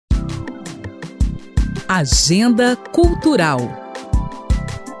Agenda Cultural.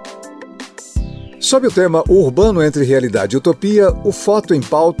 Sob o tema Urbano entre Realidade e Utopia, o Foto em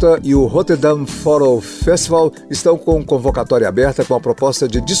Pauta e o Rotterdam Foto Festival estão com convocatória aberta com a proposta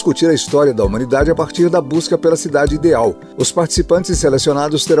de discutir a história da humanidade a partir da busca pela cidade ideal. Os participantes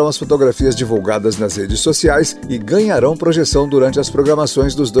selecionados terão as fotografias divulgadas nas redes sociais e ganharão projeção durante as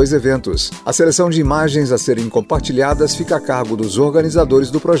programações dos dois eventos. A seleção de imagens a serem compartilhadas fica a cargo dos organizadores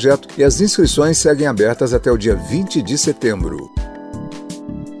do projeto e as inscrições seguem abertas até o dia 20 de setembro.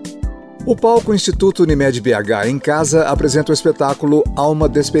 O Palco Instituto Unimed-BH em Casa apresenta o espetáculo Alma,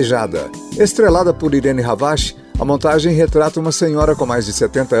 Despejada. Estrelada por Irene Ravache, a montagem retrata uma senhora com mais de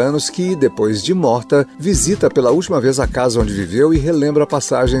 70 anos que, depois de morta, visita pela última vez a casa onde viveu e relembra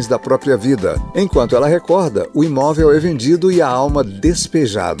passagens da própria vida. Enquanto ela recorda, o imóvel é vendido e a alma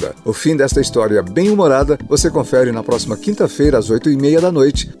despejada. O fim desta história bem-humorada você confere na próxima quinta-feira às 8h30 da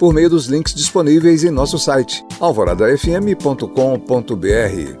noite por meio dos links disponíveis em nosso site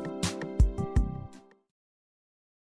alvoradafm.com.br.